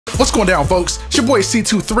What's going down, folks? It's your boy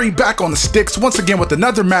C23 back on the sticks once again with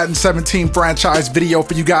another Madden 17 franchise video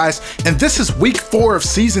for you guys. And this is week 4 of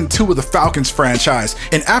season 2 of the Falcons franchise.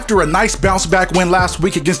 And after a nice bounce back win last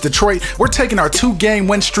week against Detroit, we're taking our 2-game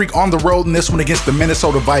win streak on the road in this one against the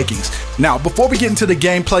Minnesota Vikings. Now, before we get into the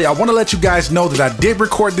gameplay, I want to let you guys know that I did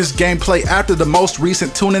record this gameplay after the most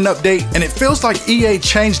recent tune-in update, and it feels like EA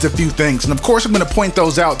changed a few things. And of course, I'm going to point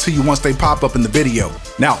those out to you once they pop up in the video.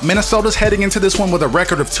 Now, Minnesota's heading into this one with a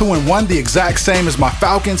record of 2-1, the exact same as my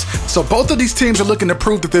Falcons, so both of these teams are looking to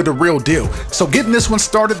prove that they're the real deal. So getting this one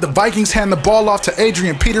started, the Vikings hand the ball off to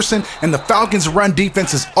Adrian Peterson, and the Falcons' run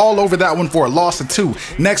defense is all over that one for a loss of 2.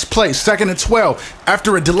 Next play, 2nd and 12.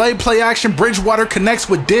 After a delayed play action, Bridgewater connects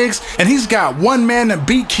with Diggs, and he's got one man that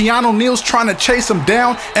beat Keanu Neal's trying to chase him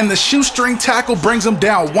down, and the shoestring tackle brings him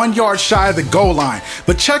down 1 yard shy of the goal line.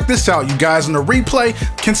 But check this out, you guys, in the replay,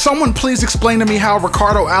 can someone please explain to me how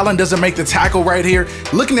Ricardo Allen doesn't make the tackle right here?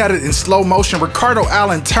 Looking at it in slow motion, Ricardo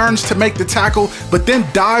Allen turns to make the tackle, but then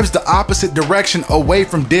dives the opposite direction away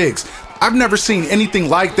from Diggs. I've never seen anything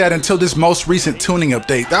like that until this most recent tuning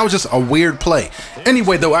update. That was just a weird play.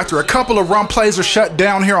 Anyway though, after a couple of run plays are shut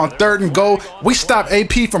down here on 3rd and goal, we stop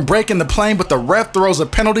AP from breaking the plane, but the ref throws a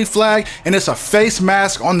penalty flag and it's a face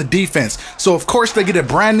mask on the defense. So of course they get a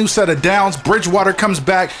brand new set of downs. Bridgewater comes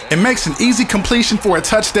back and makes an easy completion for a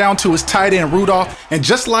touchdown to his tight end Rudolph, and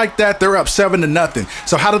just like that they're up 7-0.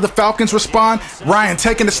 So how did the Falcons respond? Ryan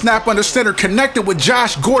taking the snap under center, connected with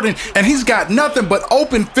Josh Gordon, and he's got nothing but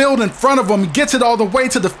open field in front of him. He gets it all the way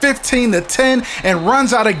to the 15-10 and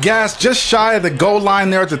runs out of gas just shy of the goal line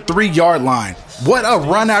there at the 3-yard line. What a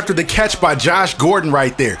run after the catch by Josh Gordon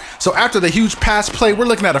right there. So after the huge pass play, we're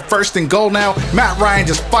looking at a 1st and goal now. Matt Ryan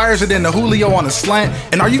just fires it into Julio on a slant.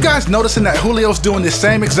 And are you guys noticing that Julio's doing the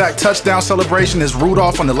same exact touchdown celebration as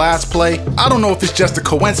Rudolph on the last play? I don't know if it's just a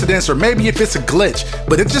coincidence or maybe if it's a glitch,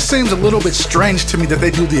 but it just seems a little bit strange to me that they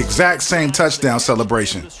do the exact same touchdown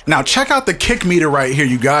celebration. Now check out the kick meter right here,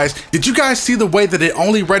 you guys. Did you guys see the way that it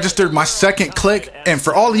only registered my 2nd click? And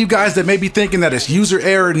for all of you guys that may be thinking that it's user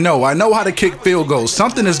error, no, I know how to kick field goals.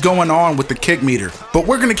 Something is going on with the kick meter. But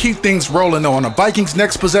we're going to keep things rolling though. On the Vikings'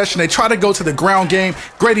 next possession, they try to go to the ground game.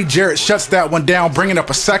 Grady Jarrett shuts that one down, bringing up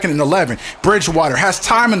a 2nd and 11. Bridgewater has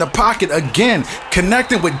time in the pocket again,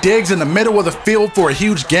 connecting with Diggs in the middle of the field for a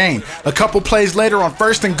huge gain. A couple plays later on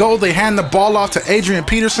 1st and goal, they hand the ball off to Adrian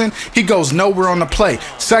Peterson. He goes nowhere on the play.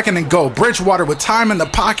 2nd and goal. Bridgewater with time in the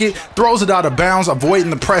pocket throws it out of bounds,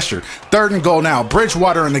 avoiding the pressure. 3rd and goal now.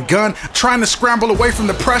 Bridgewater in the gun, trying to scramble away from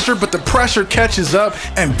the pressure, but the pressure catches up,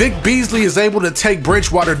 and Vic Beasley is able to take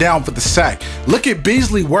Bridgewater down for the sack. Look at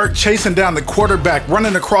Beasley work chasing down the quarterback,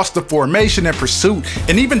 running across the formation in pursuit,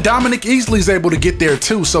 and even Dominic Easley is able to get there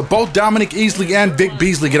too. So both Dominic Easley and Vic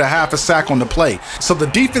Beasley get a half a sack on the play. So the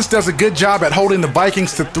defense does a good job at holding the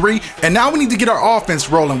Vikings to 3, and now we need to get our offense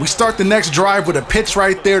rolling. We start the next drive with a pitch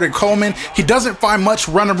right there to Coleman. He doesn't find much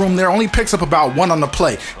running room there, only picks up about 1 on the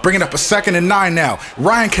play, bringing up a 2nd and 9 now.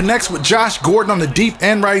 Ryan connects with Josh Gordon on the deep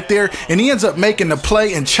end right there, and he ends up making the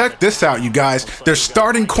play. And check this out, you guys. Their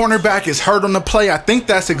starting cornerback is hurt on the play. I think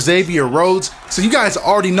that's Xavier Rhodes. So you guys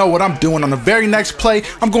already know what I'm doing. On the very next play,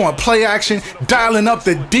 I'm going play action, dialing up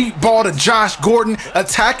the deep ball to Josh Gordon,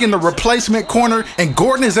 attacking the replacement corner, and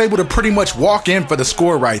Gordon is able to pretty much walk in for the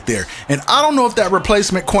score right there. And I don't know if that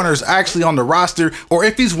replacement corner is actually on the roster or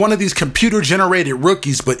if he's one of these computer-generated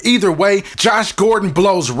rookies, but either way, Josh Gordon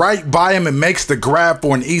blows right by him and makes the grab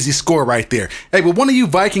for an easy score right there. Hey, will one of you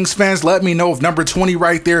Vikings fans let me know if number 20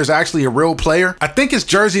 right there is actually a real player? I think his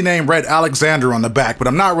jersey name read Alexander on the back, but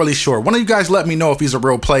I'm not really sure. One of you guys let me know if he's a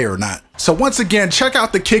real player or not. So once again, check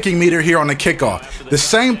out the kicking meter here on the kickoff. The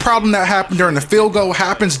same problem that happened during the field goal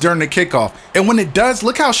happens during the kickoff. And when it does,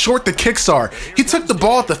 look how short the kicks are. He took the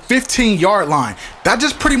ball at the 15-yard line. That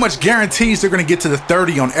just pretty much guarantees they're going to get to the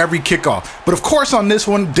 30 on every kickoff. But of course on this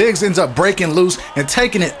one, Diggs ends up breaking loose and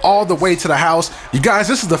taking it all the way to the house. You guys,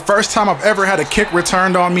 this is the first time I've ever had a kick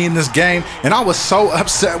returned on me in this game, and I was so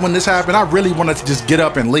upset when this happened. I really wanted to just get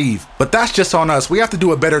up and leave. But that's just on us. We have to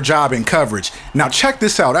do a better job in coverage. Now check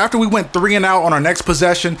this out. After we went 3 and out on our next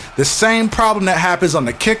possession, the same problem that happens on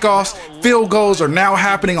the kickoffs, field goals are now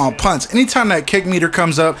happening on punts. Anytime that kick meter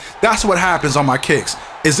comes up, that's what happens on my kicks.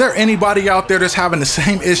 Is there anybody out there that's having the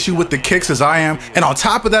same issue with the kicks as I am? And on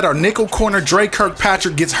top of that, our nickel corner Dre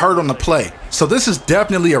Kirkpatrick gets hurt on the play. So this is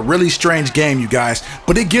definitely a really strange game, you guys,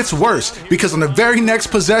 but it gets worse because on the very next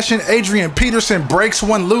possession, Adrian Peterson breaks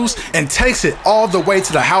one loose and takes it all the way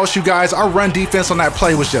to the house, you guys. Our run defense on that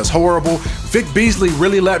play was just horrible. Vic Beasley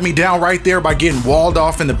really let me down right there by getting walled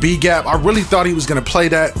off in the B gap. I really thought he was going to play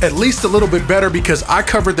that at least a little bit better because I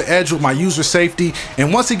covered the edge with my user safety,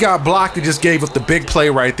 and once he got blocked, he just gave up the big play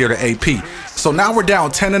right there to AP. So now we're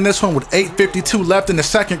down 10 in this one with 8:52 left in the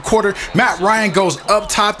second quarter. Matt Ryan goes up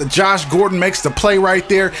top to Josh Gordon, makes the play right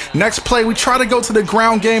there. Next play, we try to go to the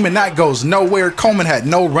ground game, and that goes nowhere. Coleman had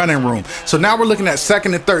no running room. So now we're looking at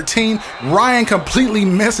 2nd and 13. Ryan completely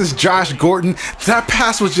misses Josh Gordon. That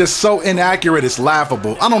pass was just so inaccurate, it's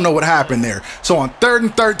laughable. I don't know what happened there. So on 3rd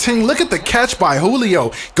and 13, look at the catch by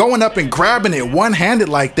Julio, going up and grabbing it one-handed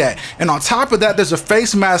like that. And on top of that, there's a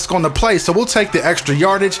face mask on the play, so we'll take the extra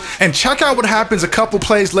yardage. And check out what happens a couple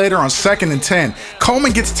plays later on 2nd and 10.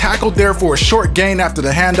 Coleman gets tackled there for a short gain after the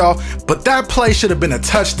handoff, but that play should have been a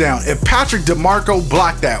touchdown if Patrick DeMarco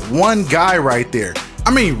blocked that one guy right there. I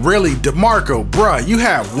mean, really, DeMarco, bruh, you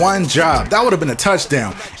had one job. That would have been a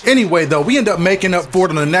touchdown. Anyway, though, we end up making up for it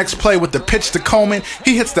on the next play with the pitch to Coleman.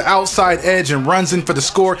 He hits the outside edge and runs in for the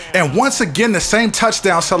score. And once again, the same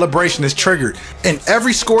touchdown celebration is triggered. In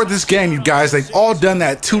every score of this game, you guys, they've all done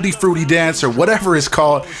that Tutti Frutti dance or whatever it's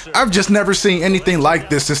called. I've just never seen anything like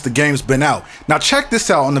this since the game's been out. Now, check this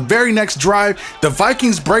out. On the very next drive, the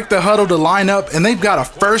Vikings break the huddle to line up, and they've got a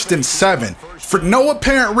 1st and 7. For no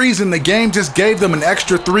apparent reason, the game just gave them an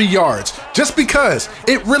extra 3 yards. Just because.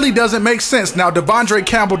 It really doesn't make sense. Now, Devondre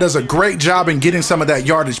Campbell does a great job in getting some of that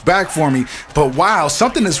yardage back for me. But wow,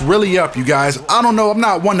 something is really up, you guys. I don't know. I'm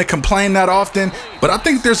not one to complain that often, but I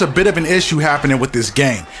think there's a bit of an issue happening with this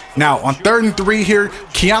game. Now, on 3rd and 3 here,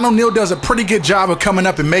 Keanu Neal does a pretty good job of coming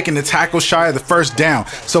up and making the tackle shy of the 1st down.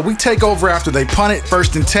 So we take over after they punt it,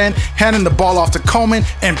 1st and 10, handing the ball off to Coleman,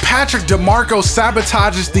 and Patrick DeMarco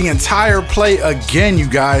sabotages the entire play again, you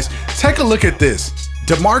guys. Take a look at this.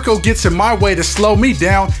 DeMarco gets in my way to slow me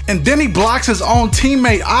down, and then he blocks his own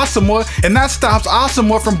teammate Asamoah, and that stops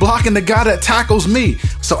Asamoah from blocking the guy that tackles me.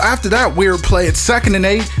 So after that weird play, it's 2nd and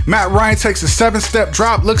 8. Matt Ryan takes a 7-step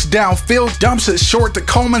drop, looks downfield, dumps it short to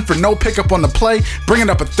Coleman for no pickup on the play, bringing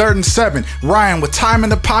up a 3rd and 7. Ryan with time in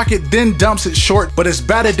the pocket, then dumps it short, but it's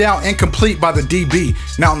batted down incomplete by the DB.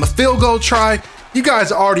 Now on the field goal try, you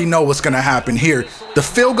guys already know what's going to happen here. The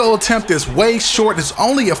field goal attempt is way short. It's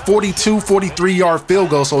only a 42, 43 yard field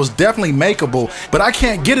goal, so it's definitely makeable, but I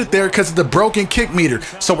can't get it there because of the broken kick meter.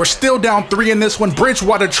 So we're still down 3 in this one.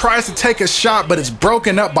 Bridgewater tries to take a shot, but it's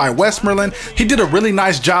broken up by Westmoreland. He did a really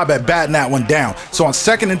nice job at batting that one down. So on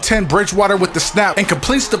 2nd and 10, Bridgewater with the snap and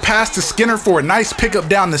completes the pass to Skinner for a nice pickup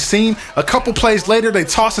down the seam. A couple plays later, they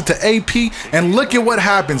toss it to AP, and look at what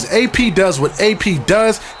happens. AP does what AP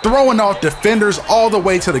does, throwing off defenders all the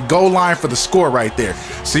way to the goal line for the score right there.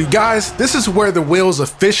 So you guys, this is where the wheels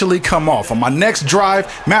officially come off. On my next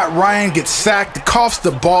drive, Matt Ryan gets sacked, coughs the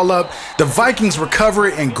ball up. The Vikings recover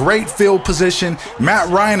it in great field position. Matt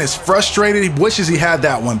Ryan is frustrated. He wishes he had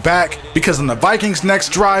that one back because on the Vikings' next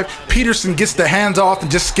drive, Peterson gets the hands off and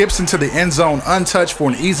just skips into the end zone untouched for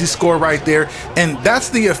an easy score right there. And that's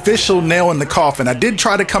the official nail in the coffin. I did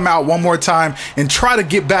try to come out one more time and try to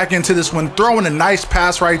get back into this one, throwing a nice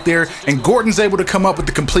pass right there, and Gordon's able to come up with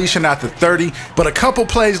the completion at the 30, but a couple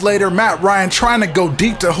plays later, Matt Ryan trying to go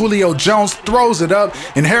deep to Julio Jones, throws it up,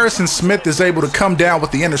 and Harrison Smith is able to come down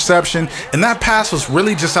with the interception. And that pass was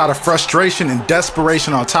really just out of frustration and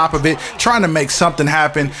desperation on top of it, trying to make something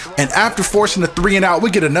happen. And after forcing the 3 and out,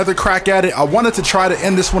 we get another crack at it. I wanted to try to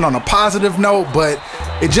end this one on a positive note, but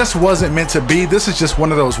it just wasn't meant to be. This is just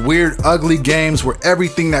one of those weird, ugly games where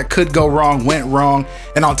everything that could go wrong went wrong.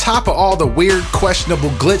 And on top of all the weird, questionable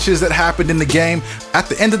glitches that happened in the game, at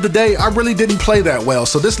the end of the day, I really didn't play that well.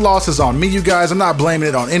 So this loss is on me, you guys. I'm not blaming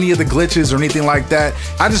it on any of the glitches or anything like that.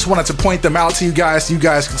 I just wanted to point them out to you guys so you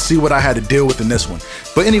guys can see what I had to deal with in this one.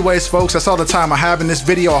 But anyways, folks, that's all the time I have in this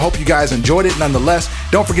video. I hope you guys enjoyed it nonetheless.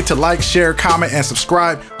 Don't forget to like, share, comment, and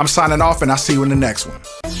subscribe. I'm signing off, and I'll see you in the next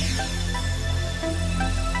one.